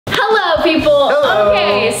Hello, people. Hello.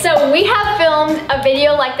 Okay, so we have filmed a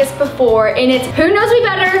video like this before, and it's Who Knows Me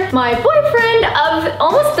Better, my boyfriend of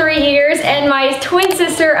almost 3 years and my twin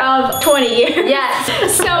sister of 20 years. Yes.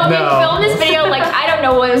 So we filmed this video like, I don't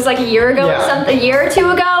know, it was like a year ago or something, a year or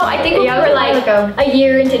two ago. I think we were like a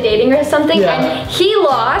year into dating or something, and he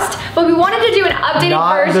lost, but we wanted to do an updated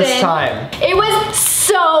version. Not this time. It was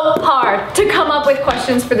so hard to come up with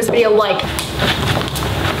questions for this video, like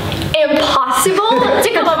impossible to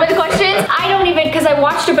come up with questions. I don't even, because I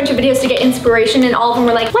watched a bunch of videos to get inspiration, and all of them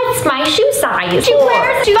were like, what's my shoe size? She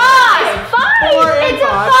wears shoe size. 5. It's a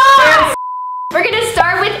 5. We're gonna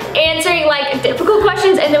start with answering like difficult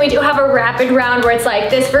questions, and then we do have a rapid round where it's like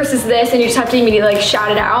this versus this, and you just have to immediately like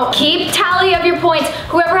shout it out. Keep tally of your points.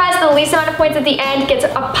 Whoever has the least amount of points at the end gets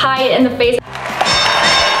a pie in the face.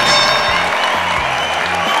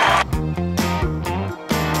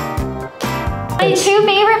 My 2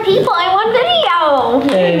 favorite people in one video.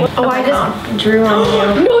 Hey. Oh, I just drew on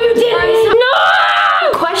you. No, you didn't.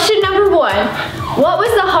 No! Question number 1. What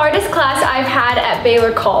was the hardest class I've had at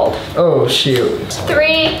Baylor called? Oh, shoot.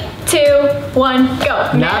 3, 2, 1,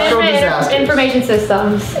 go. Natural disasters. Information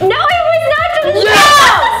systems. No, it was not just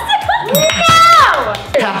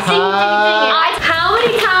How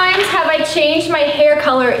many times have I changed my hair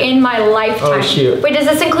color in my lifetime? Oh, shoot. Wait, does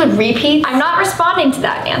this include repeats? I'm not responding to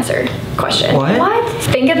that answered question. What?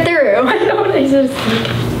 Think it through. I know what I said.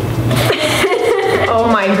 Oh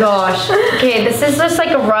my gosh. Okay, this is just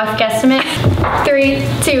like a rough guesstimate. 3,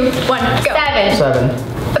 2, 1, go. 7.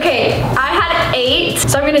 Okay, I had 8,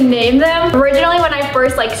 so I'm gonna name them. Originally, when I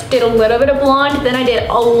first like did a little bit of blonde, then I did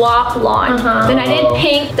a lot blonde. Then I did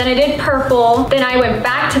pink, then I did purple, then I went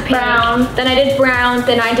back to pink, then I did brown,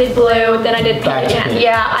 then I did blue, then I did pink again.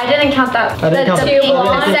 Yeah, I didn't count that. I didn't count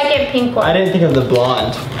The second pink one. I didn't think of the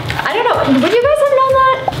blonde. I don't know, would you guys have known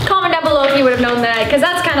that? Comment down below if you would have known that, because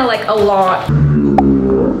that's kind of like a lot.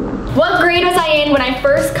 What grade was I in when I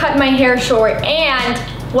first cut my hair short, and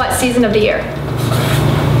what season of the year?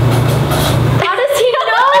 How does he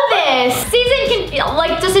know this? Season can be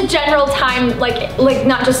like just a general time, like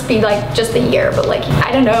not just be like just the year, but like,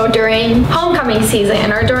 I don't know, during homecoming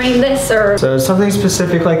season or during this or. So something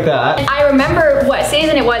specific like that. I remember what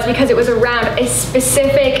season it was because it was around a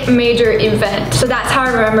specific major event. So that's how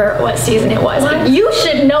I remember what season it was. What? You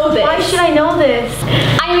should know this. Why should I know this?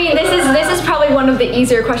 I mean, this is probably one of the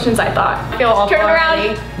easier questions I thought. I feel awful. Turn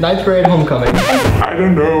around. 9th grade homecoming. I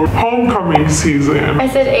don't know. Homecoming season. I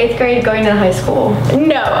said 8th grade going to high school.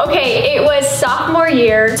 No, okay, it was sophomore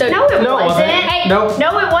year. So no, it wasn't. Hey, nope.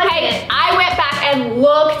 No, it wasn't. Hey, I went back and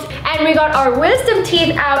looked, and we got our wisdom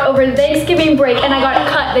teeth out over Thanksgiving break, and I got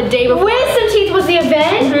cut the day before. Wisdom teeth was the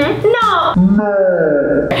event? No.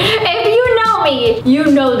 If you know me,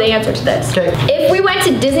 you know the answer to this. Okay. If we went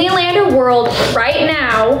to Disneyland or World right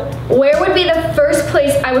now, where would be the first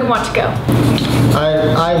place I would want to go?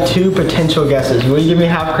 I have 2 potential guesses. Will you give me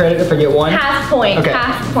half credit if I get 1? Half point. Okay.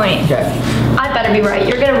 Half point. Okay. I better be right.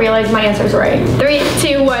 You're gonna realize my answer's right. 3,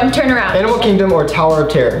 2, 1, turn around. Animal Kingdom or Tower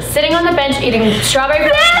of Terror? Sitting on the bench eating strawberry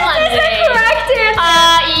This is the correct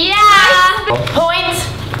answer. yeah. Point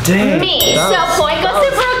Dang. me. So point goes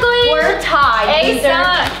to Brooklyn. We're tied.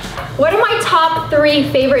 Asa, what are my top 3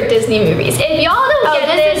 favorite Disney movies? If y'all don't get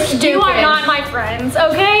this, you are not my friends,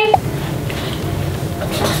 okay?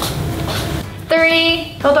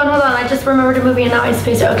 3, Hold on. I just remembered a movie and now I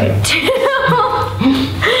spaced it. Okay. 2,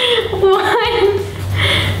 1,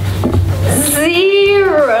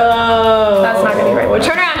 0. That's not gonna be right. Well,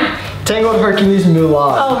 turn around. Tangled, Hercules,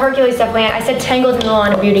 Mulan. Oh, Hercules definitely. I said Tangled and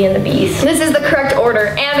Mulan, Beauty and the Beast. This is the correct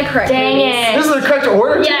order and the correct Dang movies. it. This is the correct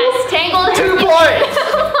order? Yes, Tangled. 2 points.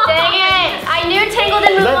 Dang it. I knew Tangled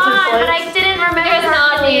and Is that 2 Mulan, but points? I didn't remember It's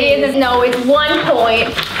not Beauty and the No, it's 1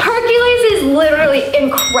 point. Hercules is literally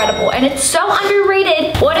incredible, and it's so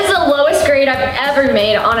underrated. What is the lowest grade I've ever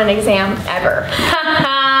made on an exam ever?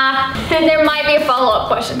 There might be a follow-up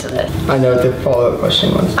question to this. I know what the follow-up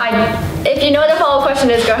question was. If you know what the follow-up question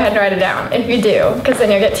is, go ahead and write it down. If you do, because then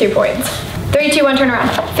you'll get 2 points. 3, 2, 1, turn around.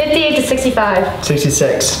 58 to 65.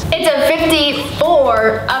 66. It's a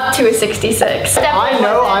 54 up to a 66. I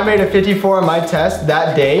know I made a 54 on my test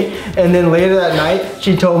that day, and then later that night,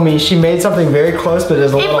 she told me she made something very close, but it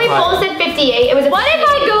was a little If we higher. both said 58, it was. What if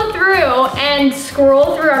I go through and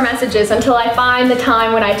scroll through our messages until I find the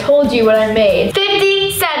time when I told you what I made?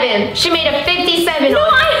 57. She made a 57. No,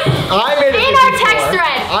 I made a 54. In our text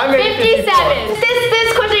thread. I made a 57.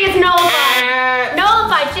 This question is nullified.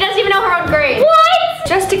 Nullified. She doesn't even know her own grade. What?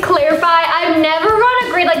 Just to clarify, I've never run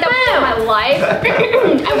a grade like that before in my life.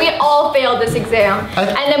 And we all failed this exam.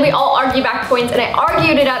 And then we all argue back points, and I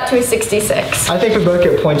argued it up to a 66. I think we both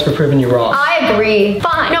get points for proving you wrong. I agree.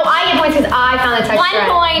 Fine. No, I get points points because I found the text 1 thread.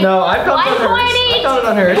 point. No, I found it on hers. I found it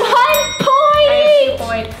on hers. 1 I point. have 2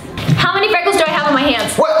 points. How many freckles do I have on my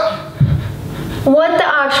hands? What? What the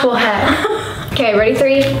actual heck? Okay, ready?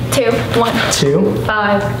 3, 2, 1. 2.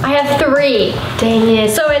 5. I have 3. Dang it.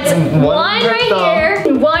 So it's One one red right thumb. here,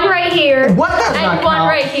 1 right here, What does and not 1 count?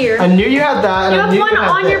 right here. I knew you had that, and You I have knew one you had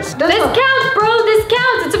on your- this. This counts, bro. This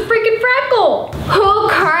counts. It's a freaking freckle. Who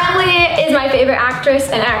currently is my favorite actress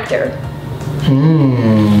and actor?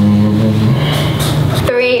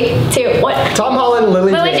 3, 2, 1. Tom Holland,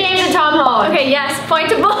 Lily Lily James. James and Tom Holland. Okay, yes. Point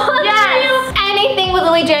to both. Yes. Anything with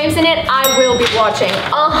Lily James in it, I will be watching.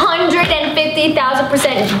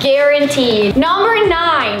 150,000% guaranteed. Number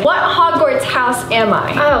 9. What Hogwarts house am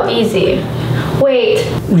I? Oh, easy. Wait.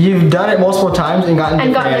 You've done it multiple times and gotten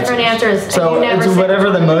different answers. And So you never it's said whatever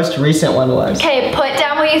the most recent one was. Okay, put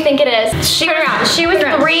down what you think it is. Turn around. She was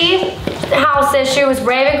Turn around. 3 houses. She was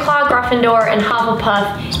Ravenclaw, Gryffindor, and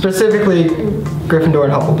Hufflepuff. Specifically, Gryffindor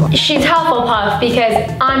and Hufflepuff. She's Hufflepuff because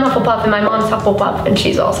I'm Hufflepuff and my mom's Hufflepuff and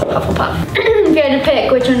she's also Hufflepuff. If you had to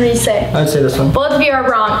pick, which one would you say? I'd say this one. Both of you are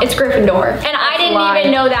wrong. It's Gryffindor. And I didn't lie.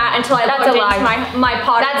 even know that until I That's looked a lie. into my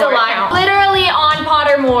Pottermore That's a lie. account. Literally on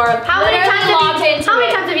Pottermore. How many times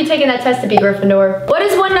have you taken that test to be Gryffindor? What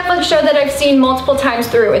is one Netflix show that I've seen multiple times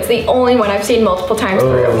through? It's the only one I've seen multiple times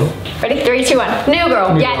through. Ready? 3, 2, 1. New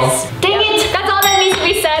Girl. New Yes. Girl. Dang it. That's all that needs to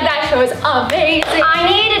be said. That show is amazing. I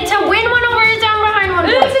needed to win one over down behind one.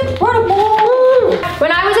 It's incredible.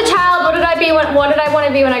 When I was a child, what did I be? What did I want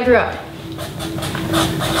to be when I grew up?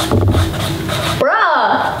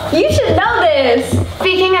 Bruh, you should know this.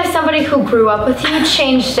 Speaking of somebody who grew up with you,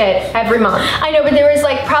 changed it every month. I know, but there was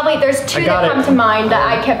like there's 2 I got that come it. to mind that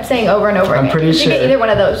I kept saying over and over I'm again. pretty If you get sure. either one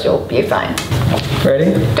of those, you'll be fine.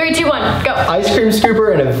 Ready? 3, 2, 1, go. Ice cream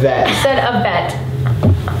scooper and a vet. Said a vet.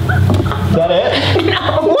 Is that it?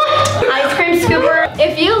 No. What? Ice cream scooper.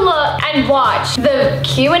 If you look and watch the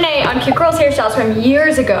Q&A on Cute Girls Hairstyles from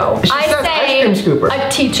years ago, She I says say ice cream scooper.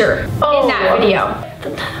 a teacher Oh. in that video.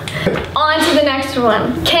 On to the next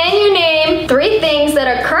one. Can you name 3 things that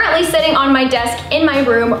are currently sitting on my desk in my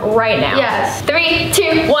room right now? Yes. 3,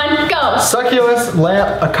 2, 1, go. Succulents,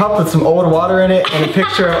 lamp, a cup with some old water in it, and a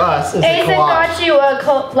picture of us. It's a Asa collage. got you a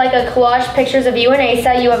collage pictures of you and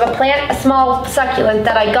Asa. You have a plant, a small succulent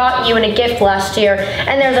that I got you in a gift last year,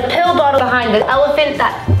 and there's a pill bottle behind the elephant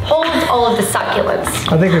that holds all of the succulents.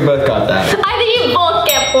 I think we both got that. I think you both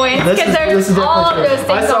get points because there's all of those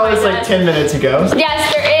things I saw on my this like desk. 10 minutes ago.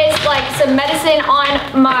 Yes, there is like some medicine on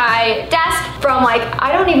my desk from like,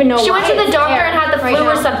 I don't even know She why went to the it's doctor there and had the right flu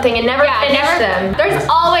or now. something and never finished them. There's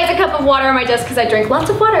always a cup of water on my desk because I drink lots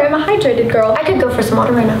of water. I'm a hydrated girl. I could go for some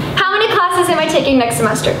water right now. How many classes am I taking next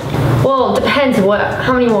semester? Well, it depends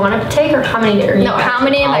how many you want to take or how many are you No, how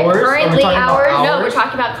many am I Hours? Are we currently talking about hours? No, we're hours?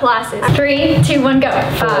 talking about classes. 3, 2, 1, go.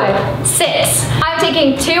 5, 6. I'm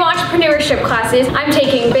taking 2 entrepreneurship classes. I'm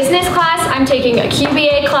taking business class. I'm taking a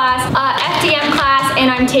QBA class, FDM class, and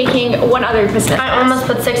I'm taking one other business I class. almost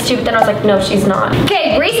put 6 too, but then I was like, no, she's not.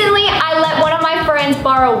 Okay, recently I let one of my friends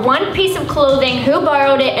borrow one piece of clothing. Who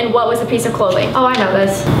borrowed it and what was the piece of clothing? Oh, I know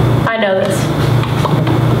this. I know this.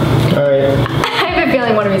 All right, I have a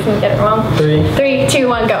feeling one of you's gonna get it wrong. 3. 3, 2,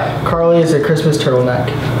 1, go. Carly is a Christmas turtleneck.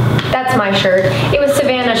 That's my shirt. It was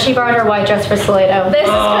Savannah. She borrowed her white dress for Salado. This is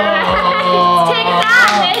correct. Take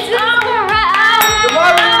that. This is correct.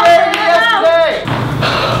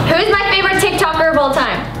 Who's my favorite TikToker of all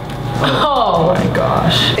time? Oh my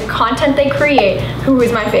gosh. The content they create. Who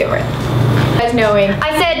is my favorite? Guys knowing.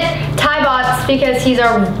 I said Ty Bots because he's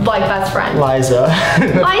our like best friend. Liza.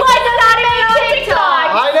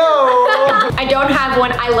 I know. I don't have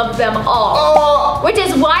one. I love them all. Oh. Which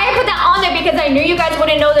is why I put that on there because I knew you guys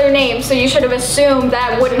wouldn't know their names, so you should have assumed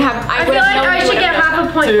that I wouldn't have. I I would feel have like known. I you should would get have known. half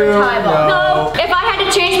a point Two, for Ty Bots. No. If I had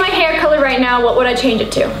to change my hair color right now, what would I change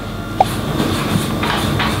it to?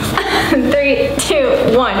 3,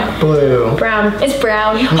 2, 1. Blue. Brown. It's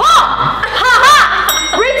brown. Ha! Ha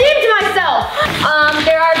ha! Redeemed myself.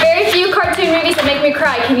 There are very few cartoon movies that make me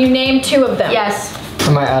cry. Can you name 2 of them? Yes.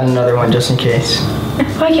 I might add another one just in case.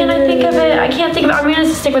 Why can't I think of it? I can't think of it. I'm gonna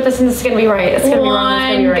stick with this and this is gonna be right. It's gonna be wrong. It's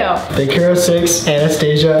gonna be One, right. go. Big Hero 6,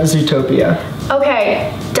 Anastasia, Zootopia.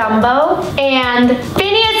 Okay, Dumbo and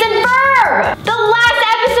Phineas and Ferb. The last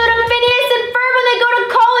episode of Phineas and Ferb when they go to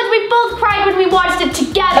college, we both cried when we watched it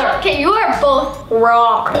together. Okay, you are both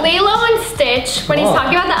wrong. Lilo and Stitch, when he's Oh.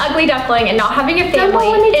 talking about the ugly duckling and not having a family,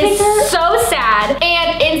 when they is take her- so sad.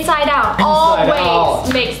 And Inside Out Inside always Out.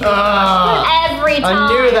 makes me Ah. cry. Every time. I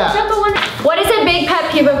knew that. What is a big pet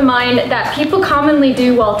peeve of mine that people commonly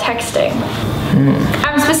do while texting?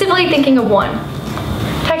 I'm specifically thinking of one.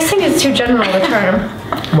 Texting is too general a term.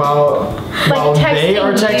 While they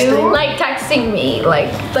are texting you? texting? Like texting me, like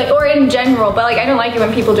or in general, but like I don't like it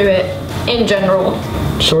when people do it in general.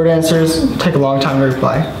 Short answers take a long time to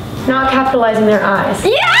reply. Not capitalizing their eyes.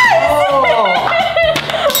 Yes! Oh.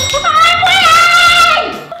 I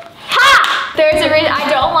win! Ha! There's a reason I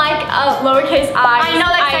don't like lowercase I. I know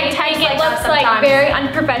that I text think like it that looks like sometimes. very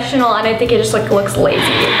unprofessional, and I think it just like looks lazy.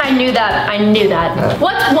 I knew that. I knew that.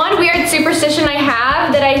 What's one weird superstition I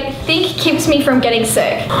have that I think keeps me from getting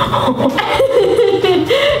sick?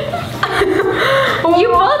 You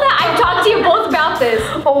both, I've talked to you both about this.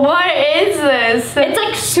 What is this? It's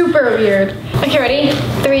like super weird. Okay, ready?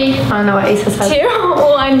 3, I don't know what Asa says. 2,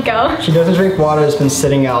 1, go. She doesn't drink water, it's been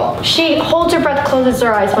sitting out. She holds her breath, closes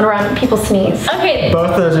her eyes when around people sneeze. Okay,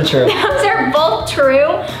 Both of those are true. those are both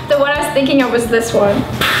true. The one I was thinking of was this one.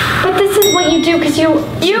 But this is what you do because you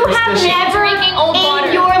have Superstition. never Drinking old water.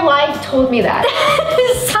 in your life told me that.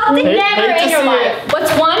 Something Hate- never hate to in your see life. it.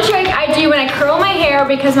 What's one trick I do when I curl my hair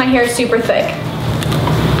because my hair is super thick?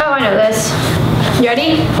 Oh, I know this. You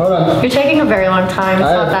ready? Hold on. You're taking a very long time. It's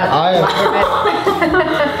not that.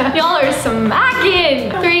 Y'all are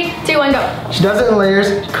smacking. 3, 2, 1, go. She does it in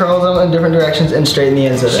layers, curls them in different directions, and straighten the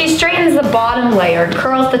ends of it. She straightens the bottom layer,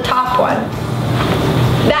 curls the top one.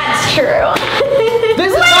 That's true.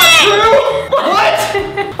 This is not true!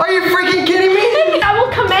 What? Are you freaking kidding me? I will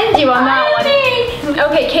commend you on that one.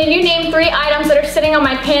 Okay, can you name 3 items that are sitting on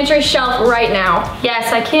my pantry shelf right now?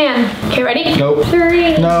 Yes, I can. Okay, ready? Nope.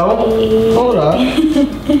 3, No. Hold up.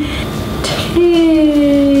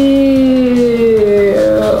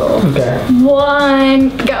 2, Okay. 1,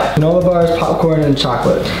 go. Granola bars, popcorn, and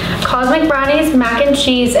chocolate. Cosmic brownies, mac and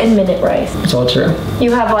cheese, and minute rice. It's all true.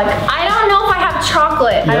 You have like, I don't know if I have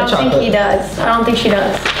chocolate. You I have don't think chocolate. he does. I don't think she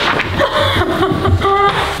does.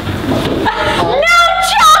 No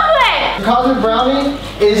chocolate! Cosmic brownie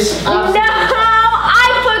is No, I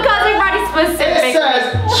put cosmic brownie It specific.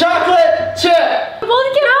 says chocolate chip. Well,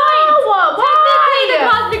 get technically the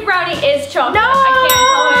cosmic brownie is chocolate. I can't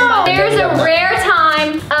tell him about. There's a rare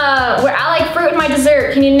time where I like fruit in my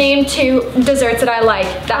dessert. Can you name 2 desserts that I like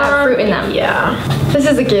that have fruit in them? Yeah. This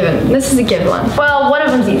is a given. This is a given one. Well, one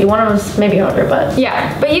of them's easy. One of them's maybe harder, but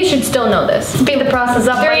Yeah, but you should still know this. speed the process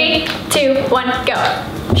up. 3, 2, 1, go.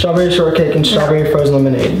 Strawberry shortcake and strawberry frozen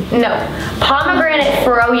lemonade. No. Pomegranate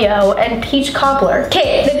froyo and peach cobbler.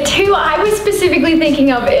 Okay, the 2 I was specifically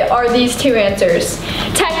thinking of are these 2 answers.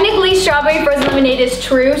 Technically, strawberry frozen lemonade is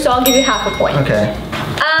true, so I'll give you half a point. Okay.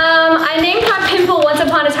 I named my pimple once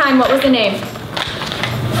upon a time. What was the name?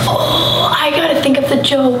 Oh, I gotta think of the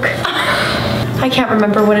joke. I can't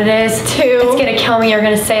remember what it is. 2, It's gonna kill me. You're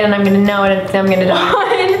gonna say it and I'm gonna know it and I'm gonna die.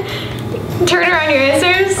 1. Turn around your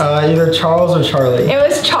answers. Either Charles or Charlie. It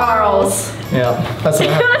was Charles. Yeah, that's what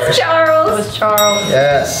I It have was first. Charles. It was Charles.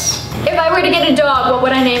 Yes. If I were to get a dog, what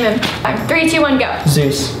would I name him? 3, 2, 1, go.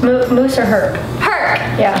 Zeus. Moose or Herc? Herc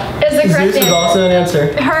Yeah. is the correct Zeus is answer. also an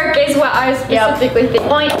answer. Herc is what I was specifically thinking.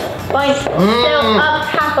 Point. Still up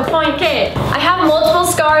half a point. Okay, I have multiple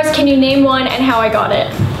scars. Can you name one and how I got it?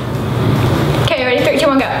 Okay, ready? 3, 2,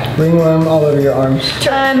 1, go. Ringworm all over your arms.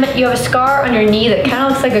 You have a scar on your knee that kind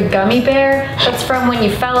of looks like a gummy bear. That's from when you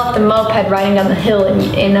fell off the moped riding down the hill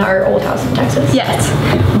in our old house in Texas. Yes.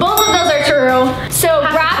 Both of those are true. So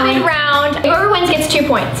rapid point. round. Whoever wins gets 2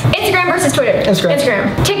 points. Instagram versus Twitter.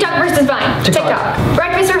 Instagram. TikTok versus Vine. TikTok.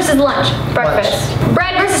 Breakfast versus lunch. Breakfast.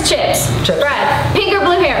 Bread versus chips. Chips. Bread. Pink or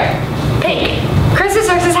blue hair. Pink. Christmas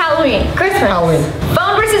versus Halloween. Christmas. Halloween.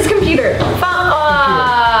 Phone versus computer. Phone.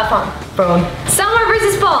 Phone. Phone. Summer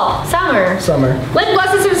versus fall. Summer. Summer. Lip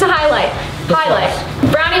glosses versus highlight. Highlight.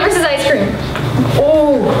 Brownie versus ice cream.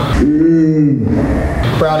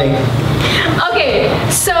 Brownie. Okay,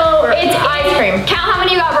 so it's ice cream. Count how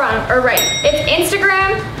many you got wrong or right. It's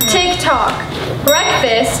Instagram, TikTok,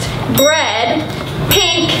 breakfast, bread,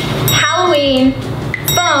 pink, Halloween,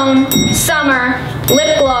 phone, summer,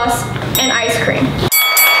 lip gloss, and ice cream.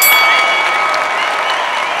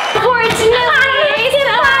 Unfortunately, it's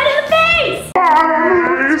hard in the face.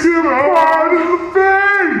 It's him hard in the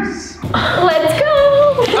face. Let's go.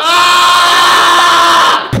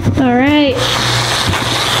 All right.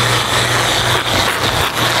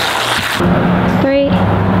 3,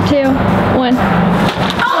 2, 1.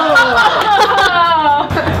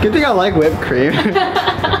 Good thing I like whipped cream.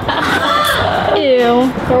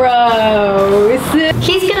 Ew. Gross.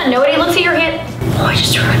 He's gonna know it. He looks at your hand. Oh, I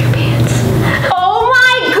just drew on your pants. Oh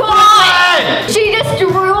my god! She just drew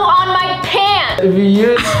on my pants. If you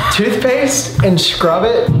use toothpaste and scrub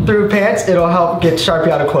it through pants, it'll help get Sharpie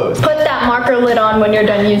out of clothes. Put that marker lid on when you're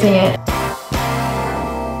done using it.